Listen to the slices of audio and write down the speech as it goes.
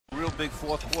big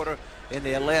fourth quarter in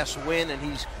their last win, and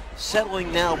he's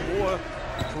settling now more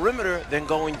perimeter than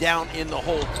going down in the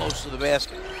hole close to the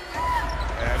basket.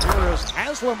 And here is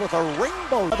Haslam with a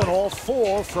rainbow. All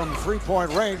four from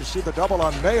three-point range. You see the double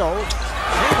on Mayo.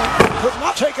 Heyman could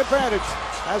not take advantage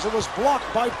as it was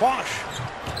blocked by Bosh.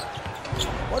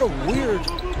 What a weird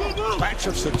batch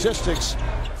of statistics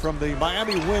from the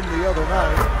Miami win the other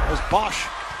night as Bosh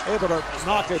able to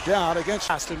knock it down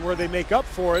against. And where they make up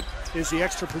for it is the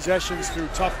extra possessions through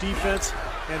tough defense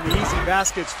and the easy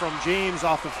baskets from James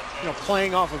off of,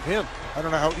 playing off of him. I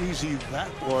don't know how easy that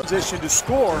was. Position to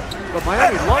score, but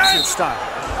Miami loves this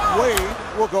style. Wade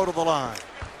will go to the line.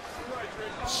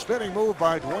 Spinning move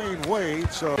by Dwyane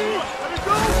Wade, so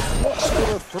looks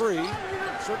to the three.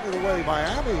 Certainly the way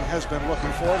Miami has been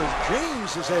looking for it as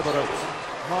James is able to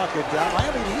knock it down.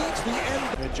 Miami leads the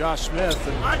end. And Josh Smith,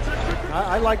 and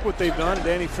I like what they've done.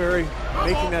 Danny Ferry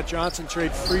making that Johnson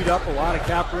trade freed up a lot of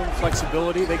cap room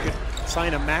flexibility. They could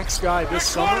sign a max guy this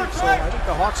summer, so I think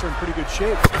the Hawks are in pretty good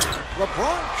shape.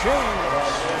 LeBron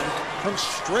James from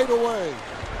straight away.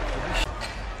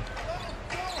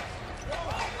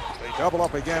 They double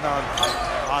up again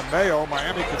on Mayo.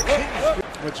 Miami continues.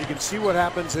 But you can see what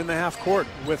happens in the half court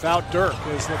without Dirk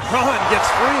as LeBron gets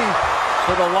free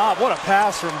for the lob. What a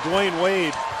pass from Dwyane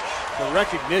Wade. The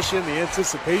recognition, the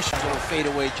anticipation. Little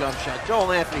fadeaway jump shot.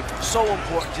 Joel Anthony, so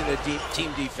important to the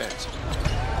team defense.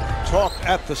 Talked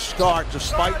at the start,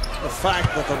 despite the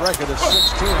fact that the record is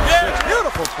 16-6.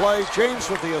 Beautiful play. James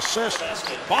with the assist.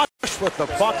 Bosh with the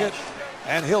bucket,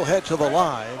 and he'll head to the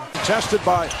line. Tested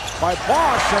by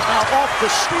Bosh, and now off the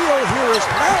steal. Here is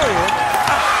Marion.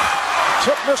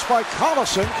 Tip missed by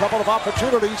Collison. Couple of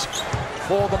opportunities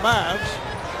for the Mavs.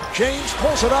 James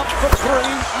pulls it up for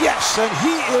three. Yes, and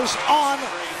he is on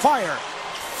fire.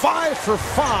 5 for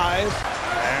 5.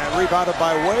 And rebounded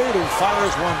by Wade, who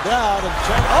fires one down. And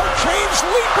James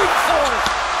leaping for it.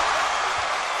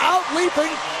 Out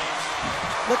leaping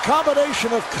the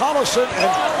combination of Collison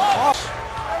and Bosh.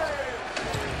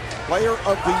 Player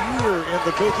of the year in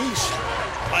the Big East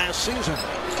last season.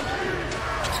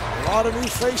 A lot of new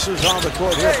faces on the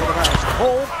court here for the Mavs.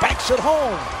 Cole banks it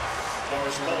home.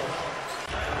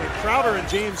 And Crowder and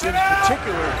James in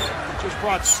particular just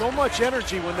brought so much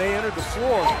energy when they entered the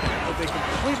floor that they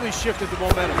completely shifted the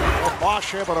momentum. Well,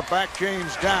 Bosh able to back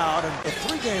James down, and a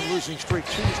 3-game losing streak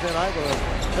Tuesday night with a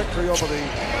victory over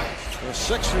the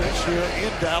Sixers here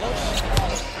in Dallas.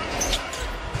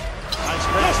 Nice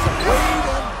pass to Wade,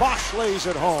 and Bosh lays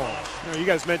it home. You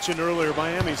guys mentioned earlier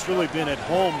Miami's really been at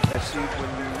home. Steve, when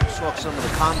you saw some of the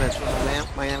comments from the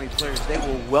Miami players, they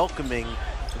were welcoming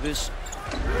this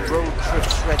road trip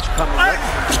stretch coming up.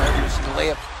 The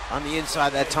layup on the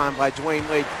inside that time by Dwyane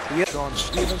Wade. Sean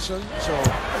Stevenson, so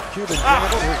Cuban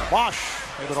Campbell, here's Bosh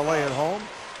able to lay it home.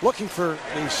 Looking for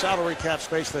the salary cap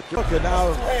space that Dirk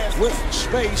now with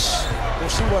space. We'll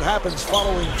see what happens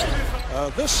following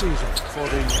this season for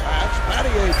the Mavs.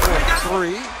 Battier for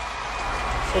three.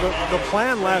 So the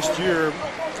plan last year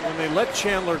when they let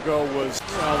Chandler go was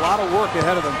a lot of work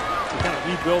ahead of them to kind of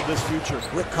rebuild this future.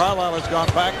 Rick Carlisle has gone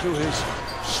back to his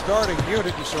starting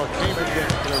unit. You saw Kaman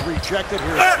get rejected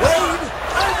here. Wade,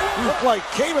 looked like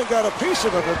Kaman got a piece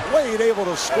of it, but Wade able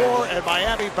to score, and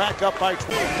Miami back up by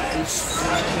 20. Who's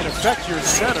in effect your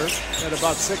center at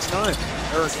about 6'9".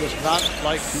 Eric does not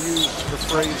like to use the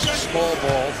phrase small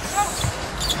ball.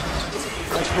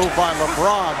 Nice move by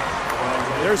LeBron.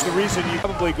 There's the reason you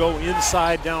probably go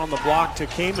inside down on the block to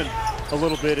Kaman a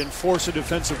little bit and force a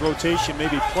defensive rotation,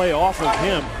 maybe play off of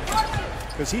him,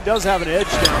 because he does have an edge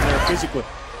down there physically.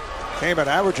 Kaman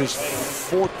averages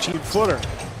 14-footer.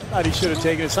 Thought he should have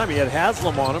taken his time. He had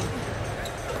Haslam on him.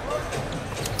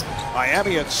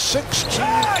 Miami at 16-6.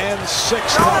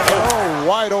 Oh,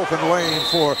 wide open lane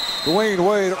for Dwyane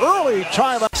Wade. Early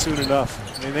timeout. Soon enough.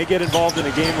 I mean, they get involved in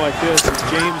a game like this as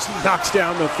James knocks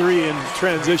down the three in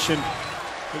transition.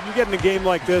 When you get in a game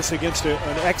like this against an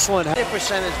excellent...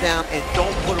 10% down and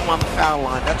don't put him on the foul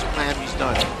line. That's what Miami's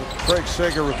done. Craig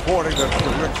Sager reporting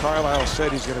that Rick Carlisle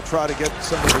said he's going to try to get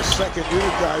some of his second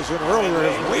unit guys in earlier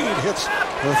as Wade hits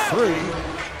the three.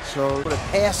 So put a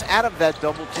pass out of that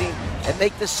double team and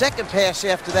make the second pass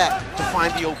after that to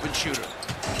find the open shooter.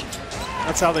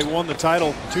 That's how they won the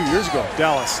title 2 years ago,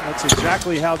 Dallas. That's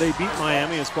exactly how they beat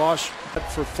Miami, as Bosh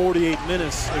for 48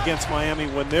 minutes against Miami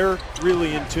when they're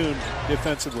really in tune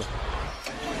defensively.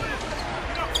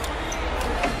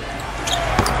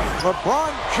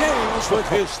 LeBron James with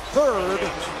his third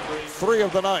three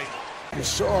of the night. You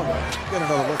saw him. Get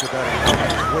another look at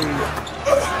that. Wade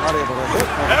not able to hit.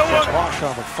 Bosh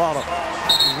on the follow.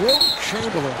 Will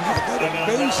Chamberlain had that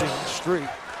amazing streak.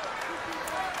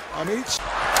 I mean,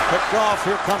 Picked off.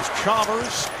 Here comes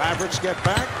Chalmers. Mavericks get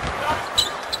back.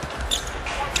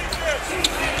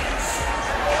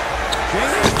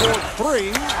 James for 3.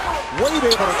 Wade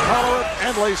able to collar it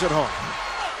and lays it home.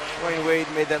 Dwyane Wade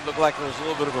made that look like it was a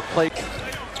little bit of a play.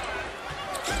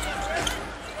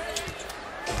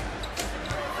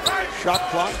 Shot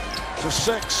clock to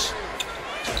 6.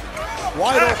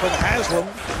 Wide open Haslam.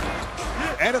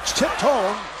 And it's tipped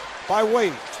home by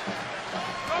Wade.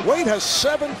 Wade has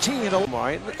 17.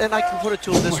 And I can put it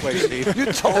to him this way, Steve. You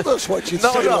told us what you'd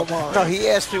say to Omari. No, he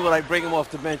asked me would I bring him off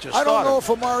the bench or start I don't know him. if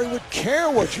Omari would care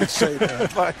what you'd say there.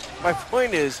 my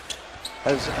point is,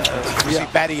 as you see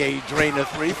Battier drain a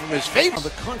 3 from his face. The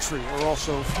country are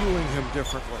also viewing him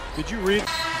differently. Did you read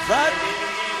That,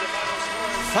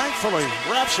 thankfully,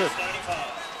 wraps it.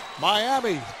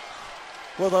 Miami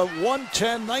with a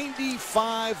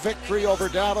 110-95 victory over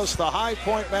Dallas. The high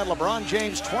point man, LeBron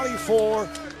James, 24.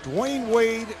 Dwyane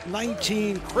Wade,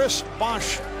 19. Chris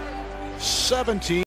Bosh, 17.